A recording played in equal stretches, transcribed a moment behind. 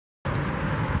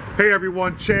Hey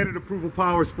everyone, Chad at Approval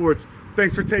Power Sports.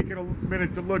 Thanks for taking a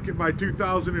minute to look at my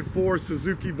 2004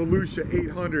 Suzuki Volusia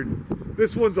 800.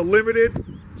 This one's a limited.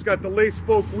 It's got the lace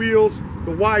spoke wheels,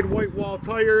 the wide white wall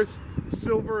tires,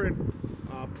 silver and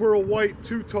pearl white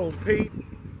two-tone paint,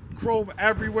 chrome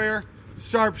everywhere,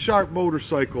 sharp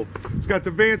motorcycle. It's got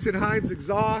the Vance & Hines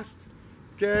exhaust,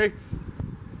 okay?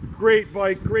 Great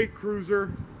bike, great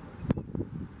cruiser.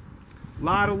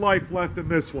 Lot of life left in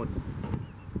this one.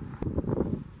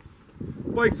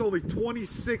 Bike's only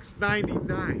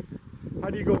 $26.99. How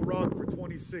do you go wrong for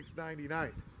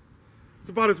 $26.99? It's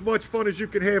about as much fun as you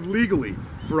can have legally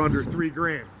for under $3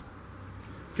 grand.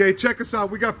 Okay, check us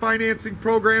out. We got financing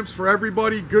programs for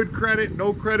everybody. Good credit,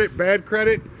 no credit, bad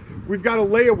credit. We've got a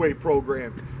layaway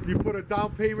program. You put a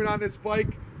down payment on this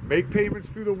bike, make payments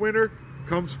through the winter.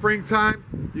 Come springtime,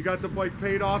 you got the bike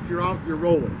paid off, you're out, you're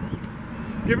rolling.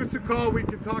 Give us a call. We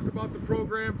can talk about the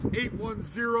programs.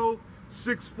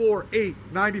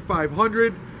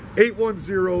 810-648-9500,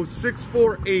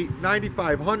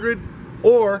 810-648-9500,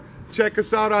 or check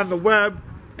us out on the web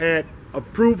at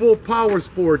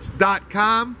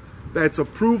approvalpowersports.com. That's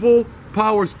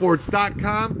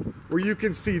approvalpowersports.com, where you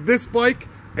can see this bike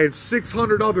and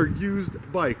 600 other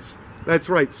used bikes. That's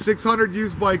right, 600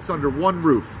 used bikes under one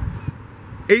roof.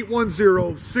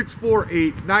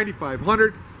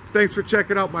 810-648-9500. Thanks for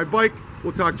checking out my bike.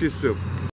 We'll talk to you soon.